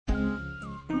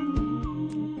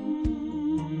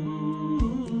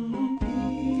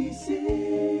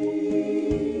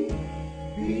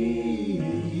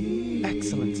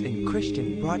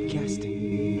Christian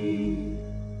Broadcasting.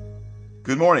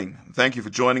 Good morning. Thank you for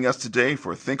joining us today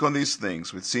for Think on These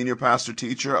Things with Senior Pastor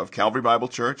Teacher of Calvary Bible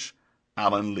Church,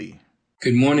 Alan Lee.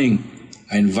 Good morning.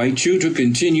 I invite you to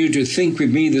continue to think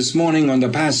with me this morning on the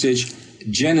passage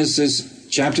Genesis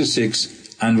chapter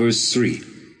 6 and verse 3.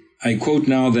 I quote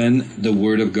now then the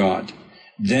word of God.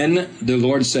 Then the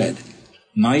Lord said,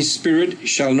 My spirit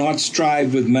shall not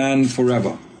strive with man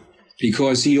forever,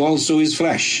 because he also is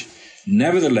flesh.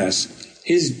 Nevertheless,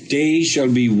 his days shall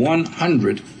be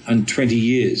 120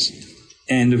 years.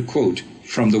 End of quote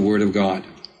from the Word of God.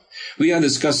 We are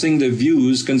discussing the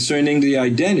views concerning the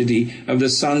identity of the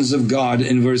sons of God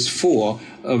in verse 4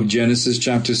 of Genesis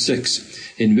chapter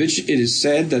 6, in which it is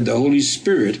said that the Holy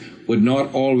Spirit would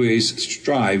not always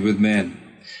strive with men.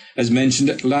 As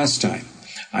mentioned last time,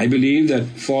 I believe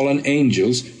that fallen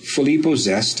angels fully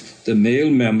possessed the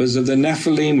male members of the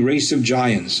Nephilim race of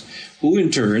giants, who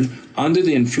in turn, under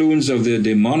the influence of their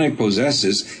demonic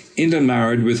possessors,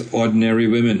 intermarried with ordinary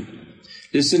women.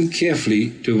 Listen carefully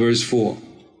to verse 4.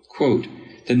 Quote,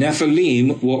 The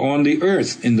Nephilim were on the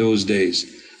earth in those days,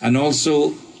 and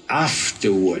also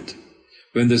afterward,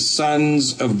 when the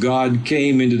sons of God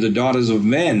came into the daughters of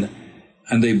men,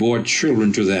 and they bore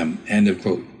children to them. End of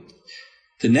quote.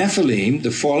 The Nephilim, the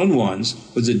fallen ones,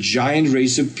 was a giant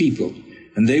race of people,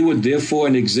 and they were therefore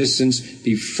in existence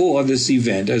before this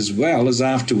event as well as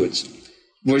afterwards.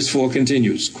 Verse 4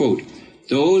 continues, quote,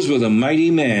 Those were the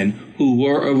mighty men who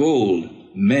were of old,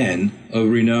 men of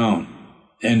renown.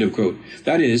 End of quote.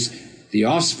 That is, the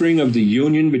offspring of the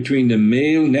union between the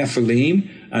male Nephilim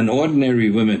and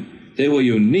ordinary women. They were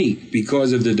unique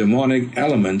because of the demonic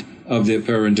element of their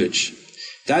parentage.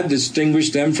 That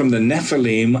distinguished them from the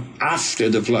Nephilim after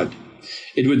the flood.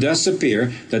 It would thus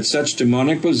appear that such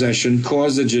demonic possession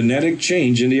caused a genetic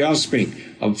change in the offspring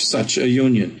of such a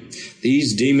union.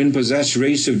 These demon-possessed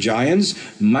race of giants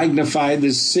magnified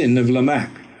the sin of Lamech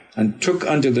and took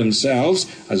unto themselves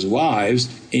as wives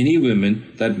any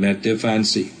women that met their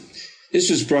fancy. This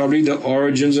was probably the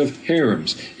origins of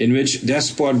harems, in which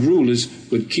despot rulers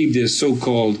would keep their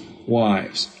so-called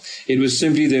wives. It was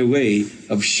simply their way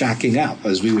of shacking up,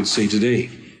 as we would say today.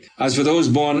 As for those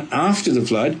born after the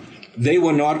flood, they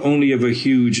were not only of a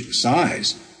huge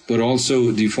size, but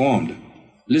also deformed.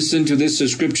 Listen to this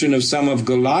description of some of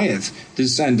Goliath's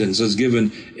descendants as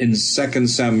given in 2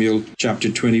 Samuel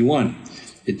chapter 21.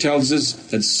 It tells us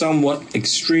that some were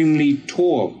extremely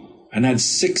tall and had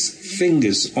 6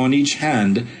 fingers on each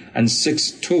hand and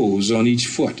 6 toes on each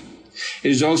foot.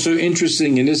 It is also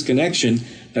interesting in this connection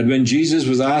that when Jesus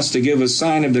was asked to give a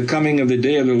sign of the coming of the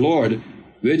day of the Lord,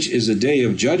 which is a day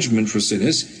of judgment for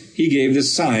sinners, he gave the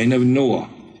sign of Noah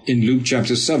in Luke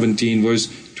chapter 17, verse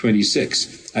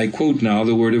 26. I quote now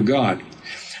the word of God.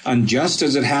 And just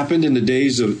as it happened in the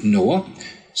days of Noah,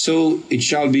 so it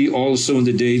shall be also in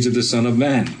the days of the Son of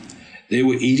Man. They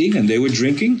were eating and they were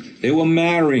drinking, they were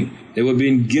marrying, they were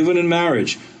being given in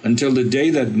marriage until the day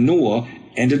that Noah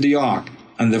entered the ark,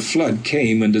 and the flood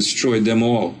came and destroyed them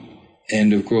all.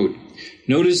 End of quote.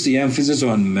 Notice the emphasis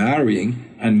on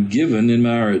marrying and given in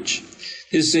marriage.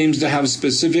 This seems to have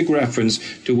specific reference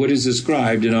to what is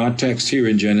described in our text here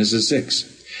in Genesis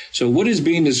 6. So what is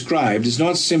being described is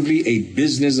not simply a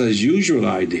business as usual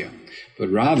idea, but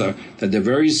rather that the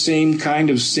very same kind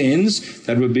of sins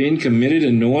that were being committed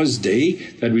in Noah's day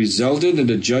that resulted in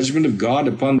the judgment of God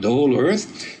upon the whole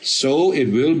earth, so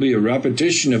it will be a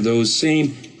repetition of those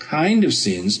same kind of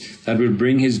sins that will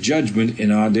bring his judgment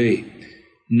in our day.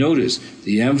 Notice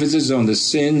the emphasis on the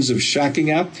sins of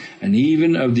shacking up and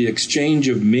even of the exchange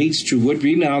of mates to what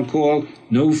we now call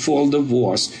no-fault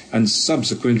divorce and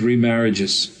subsequent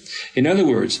remarriages. In other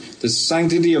words, the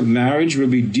sanctity of marriage will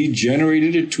be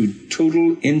degenerated to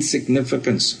total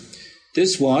insignificance.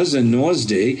 This was, in Noah's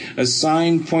day, a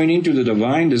sign pointing to the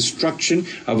divine destruction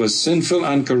of a sinful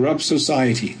and corrupt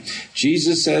society.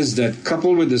 Jesus says that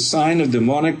coupled with the sign of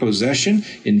demonic possession,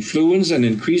 influence, and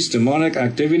increased demonic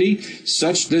activity,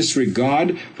 such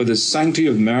disregard for the sanctity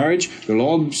of marriage will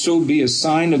also be a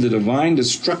sign of the divine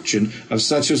destruction of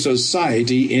such a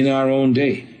society in our own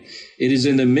day. It is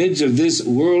in the midst of this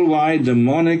worldwide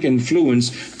demonic influence,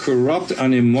 corrupt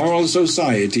and immoral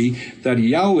society that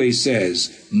Yahweh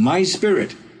says, My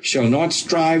spirit shall not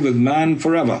strive with man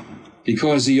forever,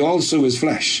 because he also is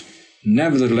flesh.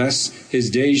 Nevertheless,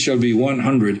 his days shall be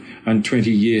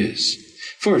 120 years.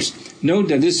 First, note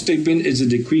that this statement is a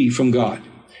decree from God.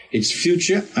 It's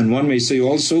future, and one may say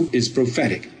also is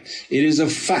prophetic. It is a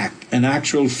fact, an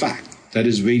actual fact, that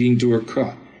is waiting to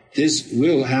occur. This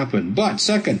will happen. But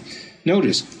second,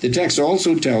 notice, the text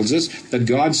also tells us that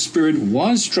God's Spirit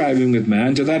was striving with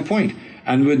man to that point,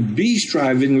 and would be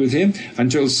striving with him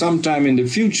until sometime in the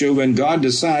future when God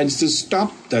decides to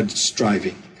stop that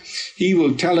striving. He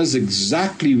will tell us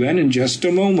exactly when in just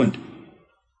a moment.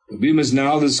 But we must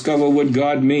now discover what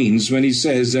God means when he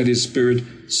says that his Spirit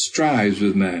strives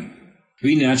with man.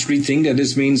 We naturally think that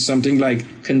this means something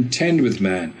like contend with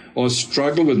man or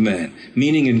struggle with man,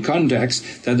 meaning in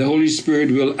context that the Holy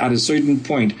Spirit will at a certain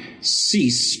point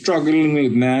cease struggling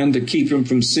with man to keep him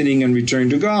from sinning and return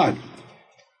to God.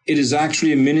 It is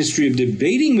actually a ministry of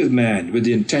debating with man with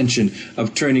the intention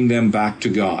of turning them back to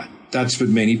God. That's what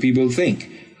many people think.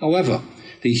 However,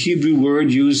 the Hebrew word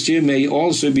used here may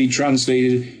also be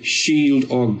translated shield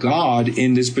or God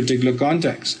in this particular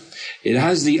context. It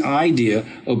has the idea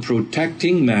of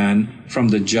protecting man from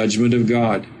the judgment of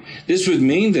God. This would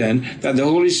mean then that the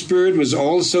Holy Spirit was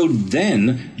also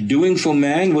then doing for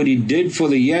man what he did for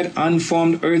the yet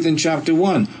unformed earth in chapter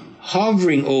 1,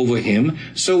 hovering over him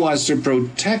so as to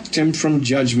protect him from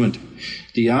judgment.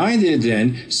 The idea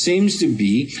then seems to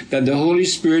be that the Holy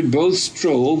Spirit both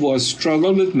strove or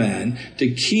struggled with man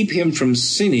to keep him from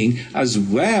sinning as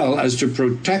well as to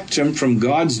protect him from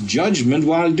God's judgment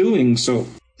while doing so.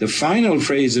 The final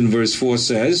phrase in verse 4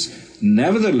 says,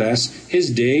 "Nevertheless, his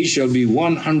days shall be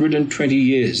 120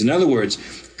 years." In other words,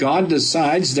 God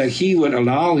decides that he would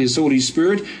allow his Holy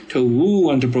Spirit to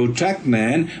woo and to protect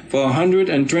man for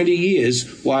 120 years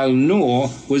while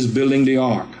Noah was building the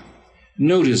ark.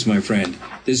 Notice, my friend,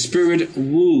 the Spirit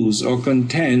woos or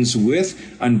contends with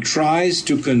and tries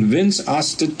to convince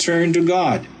us to turn to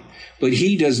God, but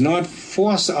he does not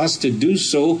force us to do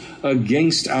so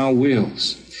against our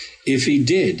wills. If he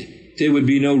did, there would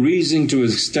be no reason to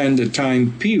extend the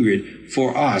time period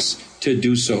for us to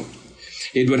do so.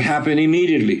 It would happen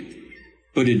immediately,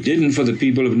 but it didn't for the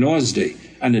people of Noah's day,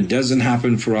 and it doesn't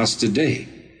happen for us today.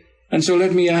 And so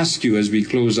let me ask you as we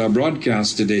close our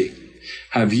broadcast today,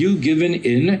 have you given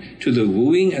in to the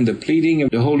wooing and the pleading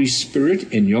of the Holy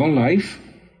Spirit in your life?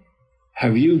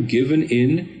 Have you given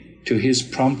in to his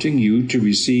prompting you to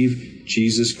receive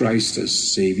Jesus Christ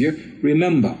as Savior?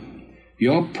 Remember,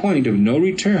 your point of no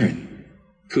return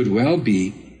could well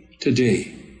be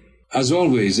today. As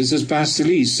always, this is Pastor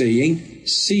Lee saying,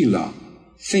 Selah,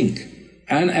 think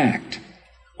and act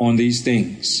on these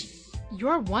things.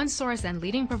 Your one source and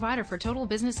leading provider for total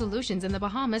business solutions in the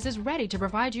Bahamas is ready to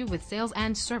provide you with sales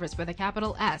and service with a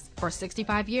capital S. For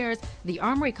 65 years, the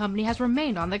Armory Company has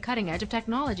remained on the cutting edge of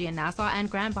technology in Nassau and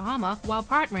Grand Bahama while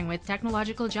partnering with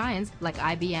technological giants like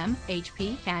IBM,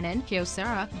 HP, Canon,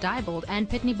 Kyocera, Diebold, and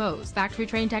Pitney Bowes.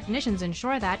 Factory-trained technicians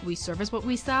ensure that "we service what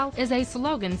we sell" is a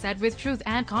slogan said with truth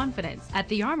and confidence. At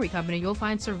the Armory Company, you'll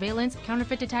find surveillance,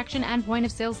 counterfeit detection, and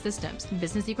point-of-sale systems,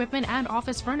 business equipment, and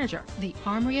office furniture. The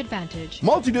Armory Advantage.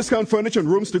 Multi-Discount Furniture and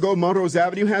Rooms to Go Montrose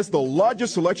Avenue has the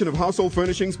largest selection of household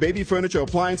furnishings, baby furniture,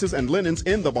 appliances, and linens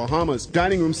in the Bahamas.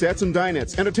 Dining room sets and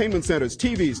dinettes, entertainment centers,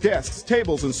 TVs, desks,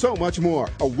 tables, and so much more.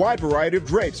 A wide variety of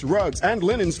drapes, rugs, and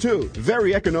linens too.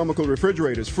 Very economical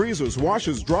refrigerators, freezers,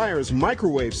 washers, dryers,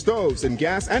 microwaves, stoves, and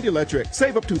gas and electric.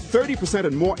 Save up to 30%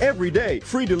 and more every day.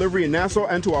 Free delivery in Nassau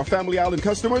and to our Family Island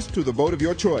customers to the boat of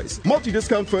your choice.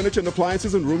 Multi-Discount Furniture and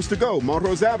Appliances and Rooms to Go,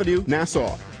 Montrose Avenue,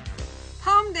 Nassau.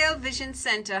 Palmdale Vision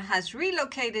Center has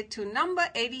relocated to number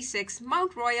 86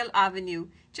 Mount Royal Avenue,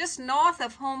 just north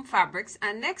of Home Fabrics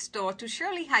and next door to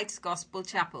Shirley Heights Gospel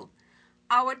Chapel.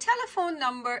 Our telephone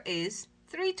number is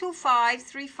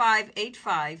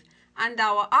 325-3585 and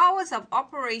our hours of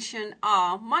operation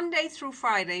are Monday through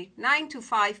Friday, 9 to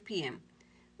 5 p.m.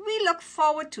 We look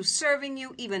forward to serving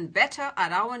you even better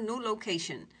at our new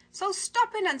location. So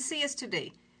stop in and see us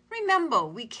today. Remember,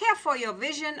 we care for your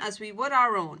vision as we would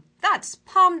our own. That's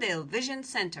Palmdale Vision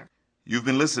Center. You've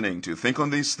been listening to Think on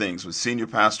These Things with Senior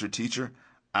Pastor Teacher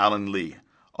Alan Lee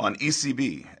on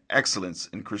ECB, Excellence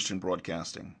in Christian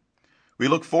Broadcasting. We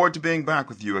look forward to being back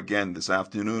with you again this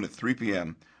afternoon at 3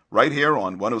 p.m. right here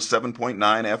on 107.9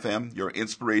 FM, your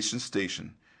inspiration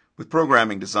station, with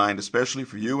programming designed especially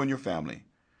for you and your family.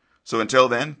 So until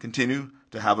then, continue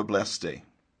to have a blessed day.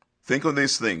 Think on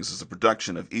These Things is a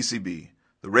production of ECB,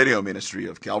 the radio ministry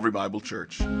of Calvary Bible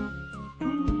Church.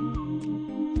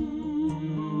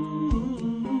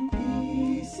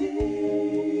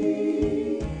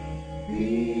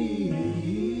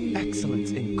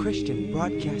 Excellence in Christian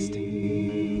Broadcasting.